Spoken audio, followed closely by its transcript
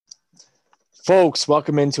Folks,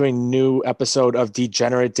 welcome into a new episode of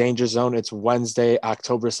Degenerate Danger Zone. It's Wednesday,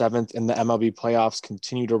 October 7th, and the MLB playoffs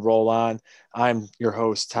continue to roll on. I'm your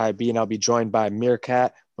host, Ty B, and I'll be joined by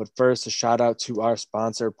Meerkat. But first, a shout out to our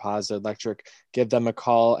sponsor, Pazza Electric. Give them a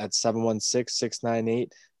call at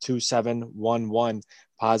 716-698-2711.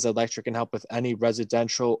 Pazza Electric can help with any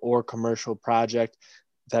residential or commercial project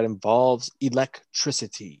that involves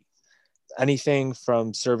electricity. Anything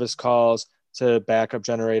from service calls to backup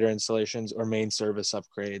generator installations or main service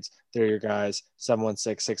upgrades. They're your guys,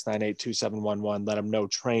 716-698-2711. Let them know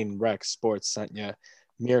Train Wreck Sports sent you.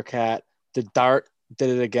 Meerkat, the Dart did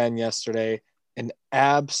it again yesterday. An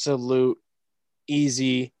absolute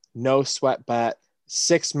easy, no sweat bet.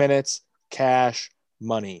 6 minutes, cash,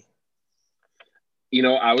 money.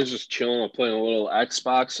 I was just chilling. I'm playing a little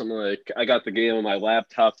Xbox. I'm like, I got the game on my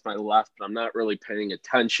laptop to my left, but I'm not really paying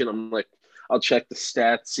attention. I'm like, I'll check the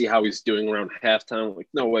stats, see how he's doing around halftime. I'm like,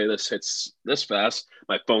 no way this hits this fast.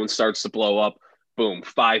 My phone starts to blow up. Boom,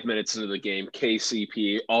 5 minutes into the game,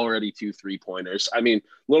 KCP already 2 3-pointers. I mean,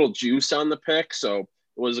 little juice on the pick, so it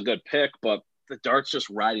was a good pick, but the Dart's just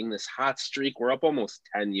riding this hot streak. We're up almost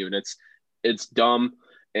 10 units. It's dumb.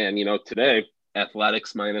 And, today,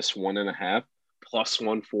 Athletics -1.5.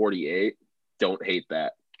 +148. Don't hate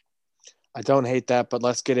that. I don't hate that, but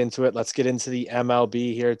let's get into it. Let's get into the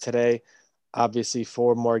MLB here today. Obviously,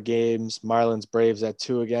 4 more games. Marlins, Braves at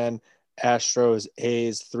 2 again. Astros,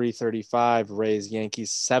 A's 3:35. Rays,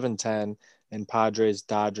 Yankees 7:10. And Padres,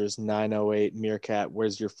 Dodgers 9:08. Meerkat,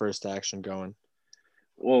 where's your first action going?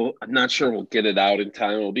 Well, I'm not sure we'll get it out in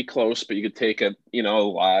time. It'll be close, but you could take it,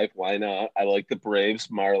 live. Why not? I like the Braves,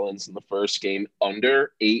 Marlins in the first game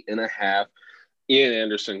under 8.5. Ian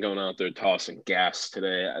Anderson going out there tossing gas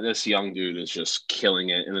today. This young dude is just killing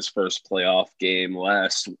it in his first playoff game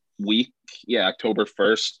last week. Yeah, October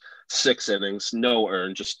 1st, 6 innings, no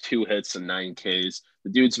earned, just 2 hits and 9 Ks. The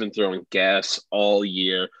dude's been throwing gas all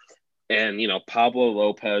year. And, Pablo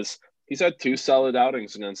Lopez, he's had 2 solid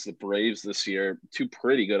outings against the Braves this year. 2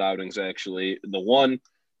 pretty good outings, actually. The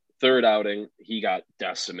third outing, he got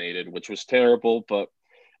decimated, which was terrible, but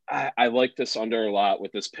I like this under a lot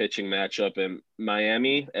with this pitching matchup. And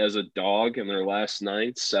Miami as a dog in their last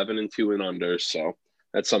 9, 7-2 and under. So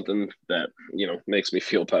that's something that, makes me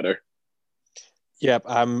feel better. Yep,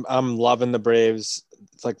 I'm loving the Braves.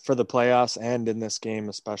 It's like for the playoffs and in this game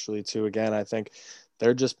especially too. Again, I think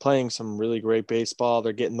they're just playing some really great baseball.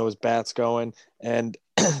 They're getting those bats going, and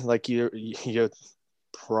like you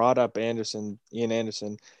brought up Ian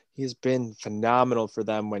Anderson. He's been phenomenal for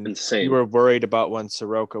them when you Insane. were worried about when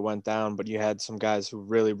Soroka went down, but you had some guys who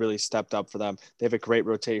really, really stepped up for them. They have a great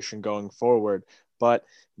rotation going forward, but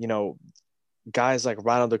guys like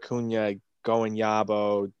Ronald Acuna, Going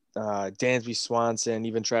Yabo, Dansby Swanson,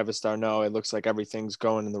 even Travis d'Arnaud, it looks like everything's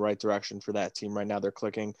going in the right direction for that team right now. They're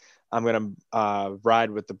clicking. I'm going to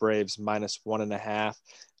ride with the Braves -1.5.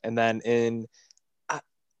 And then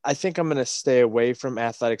I think I'm going to stay away from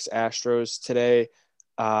Athletics Astros today.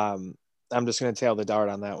 I'm just going to tail the Dart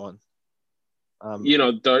on that one.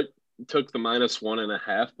 Dart took the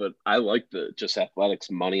 -1.5, but I like the just Athletics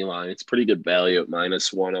money line. It's pretty good value at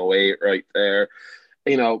 -108 right there.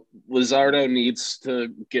 Luzardo needs to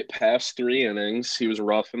get past 3 innings. He was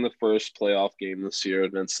rough in the first playoff game this year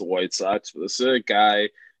against the White Sox. But this is a guy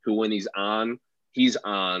who, when he's on,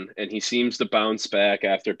 and he seems to bounce back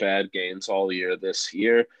after bad games all year this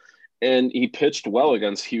year. And he pitched well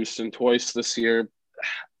against Houston twice this year.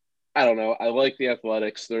 I don't know. I like the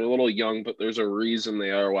Athletics. They're a little young, but there's a reason they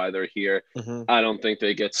are why they're here. Mm-hmm. I don't think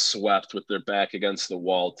they get swept with their back against the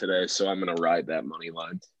wall today, so I'm going to ride that money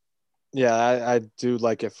line. Yeah, I do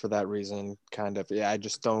like it for that reason, kind of. Yeah, I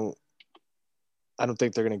don't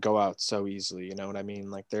think they're going to go out so easily. You know what I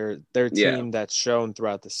mean? Like they're a Yeah. team that's shown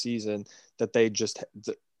throughout the season that they just,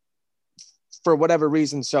 for whatever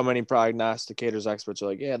reason, so many prognosticators, experts are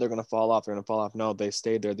like, yeah, they're going to fall off. They're going to fall off. No, they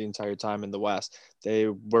stayed there the entire time in the West. They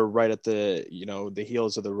were right at the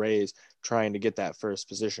heels of the Rays trying to get that first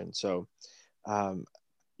position. So,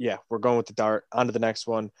 yeah, we're going with the Dart. On to the next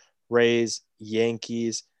one. Rays,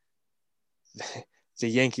 Yankees. The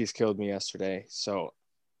Yankees killed me yesterday, so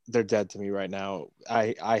they're dead to me right now.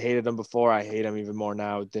 I hated them before. I hate them even more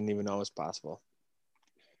now. Didn't even know it was possible.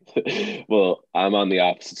 Well, I'm on the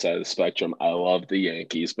opposite side of the spectrum. I love the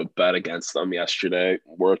Yankees, but bet against them yesterday.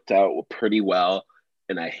 Worked out pretty well,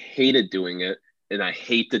 and I hated doing it, and I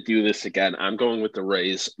hate to do this again. I'm going with the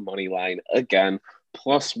Rays money line again,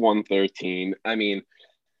 +113. I mean,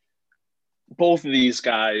 both of these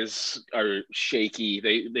guys are shaky.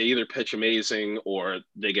 They either pitch amazing or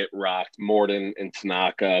they get rocked. Morton and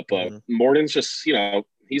Tanaka, but Mm-hmm. Morton's just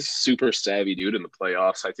He's a super savvy dude in the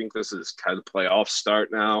playoffs. I think this is kind of playoff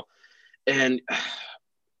start now. And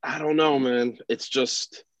I don't know, man. It's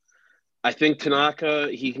just I think Tanaka,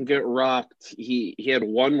 he can get rocked. He had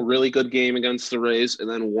one really good game against the Rays and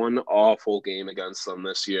then one awful game against them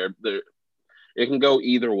this year. It can go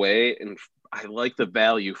either way, and I like the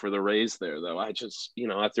value for the Rays there, though. I just,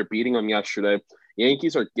 after beating them yesterday,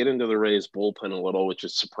 Yankees are getting to the Rays bullpen a little, which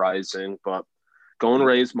is surprising, but going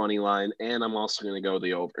Rays money line, and I'm also going to go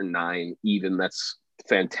the over 9 even. That's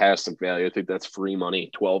fantastic value. I think that's free money.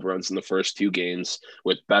 12 runs in the first 2 games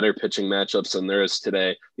with better pitching matchups than there is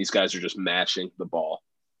today. These guys are just mashing the ball.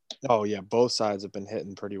 Oh yeah, both sides have been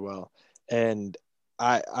hitting pretty well, and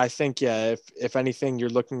I think if anything, you're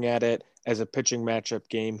looking at it as a pitching matchup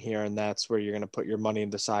game here, and that's where you're going to put your money in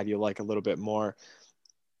the side you like a little bit more.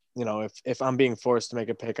 If I'm being forced to make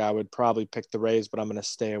a pick, I would probably pick the Rays, but I'm going to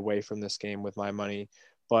stay away from this game with my money.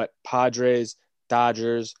 But Padres,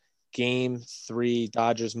 Dodgers, game 3,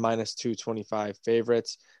 Dodgers minus 225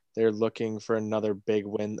 favorites. They're looking for another big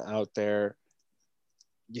win out there.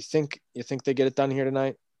 You think they get it done here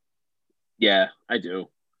tonight? Yeah, I do.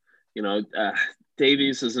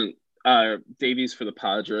 Davies isn't Davies for the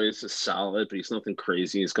Padres is solid, but he's nothing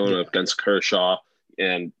crazy. He's going up against Kershaw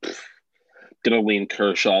and gonna lean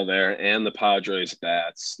Kershaw there and the Padres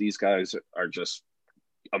bats. These guys are just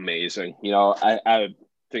amazing. I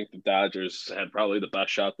think the Dodgers had probably the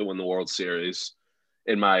best shot to win the World Series,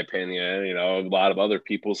 in my opinion. A lot of other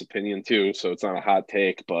people's opinion too, so it's not a hot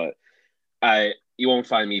take, but you won't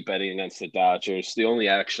find me betting against the Dodgers. The only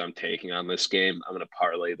action I'm taking on this game, I'm going to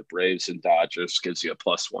parlay the Braves and Dodgers. Gives you a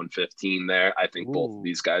plus 115 there. I think both of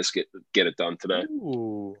these guys get it done today.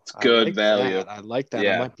 Ooh, it's good value. I like that.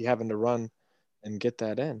 Yeah. I might be having to run and get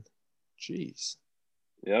that in. Jeez.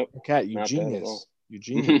 Yep. Okay, you genius. You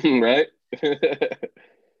genius. Right?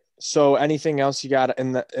 So anything else you got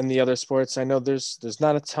in the other sports? I know there's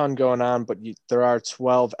not a ton going on, but there are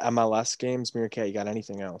 12 MLS games. Meerkat, you got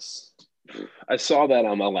anything else? I saw that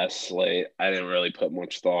MLS slate. I didn't really put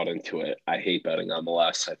much thought into it. I hate betting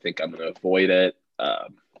MLS. I think I'm going to avoid it. Are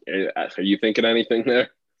you thinking anything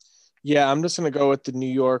there? Yeah, I'm just going to go with the New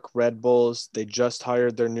York Red Bulls. They just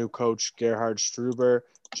hired their new coach, Gerhard Struber,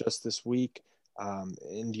 just this week.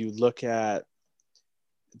 And you look at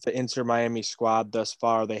the Inter Miami squad thus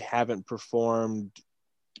far, they haven't performed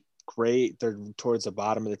great. They're towards the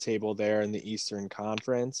bottom of the table there in the Eastern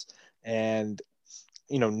Conference. And,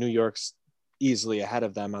 New York's easily ahead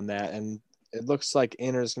of them on that. And it looks like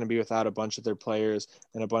Inter is going to be without a bunch of their players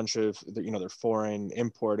and a bunch of, their foreign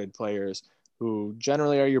imported players who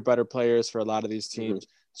generally are your better players for a lot of these teams.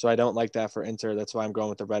 Mm-hmm. So I don't like that for Inter. That's why I'm going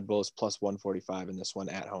with the Red Bulls plus 145 in this one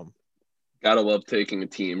at home. Gotta love taking a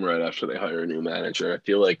team right after they hire a new manager. I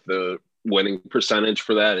feel like the winning percentage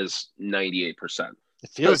for that is 98%. It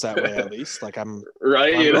feels that way, at least. Like I'm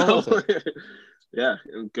right, Yeah,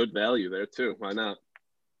 and good value there too. Why not?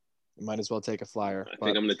 You might as well take a flyer. I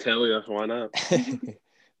think I'm going to tell you. Why not?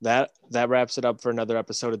 That wraps it up for another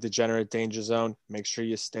episode of Degenerate Danger Zone. Make sure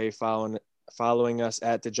you stay following us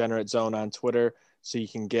at Degenerate Zone on Twitter so you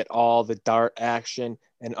can get all the dart action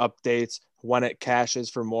and updates when it cashes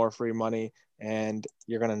for more free money. And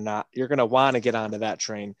you're gonna want to get onto that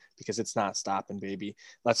train because it's not stopping, baby.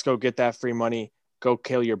 Let's go get that free money. Go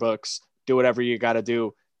kill your books. Do whatever you got to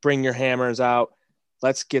do. Bring your hammers out.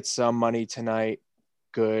 Let's get some money tonight.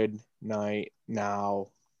 Good night now.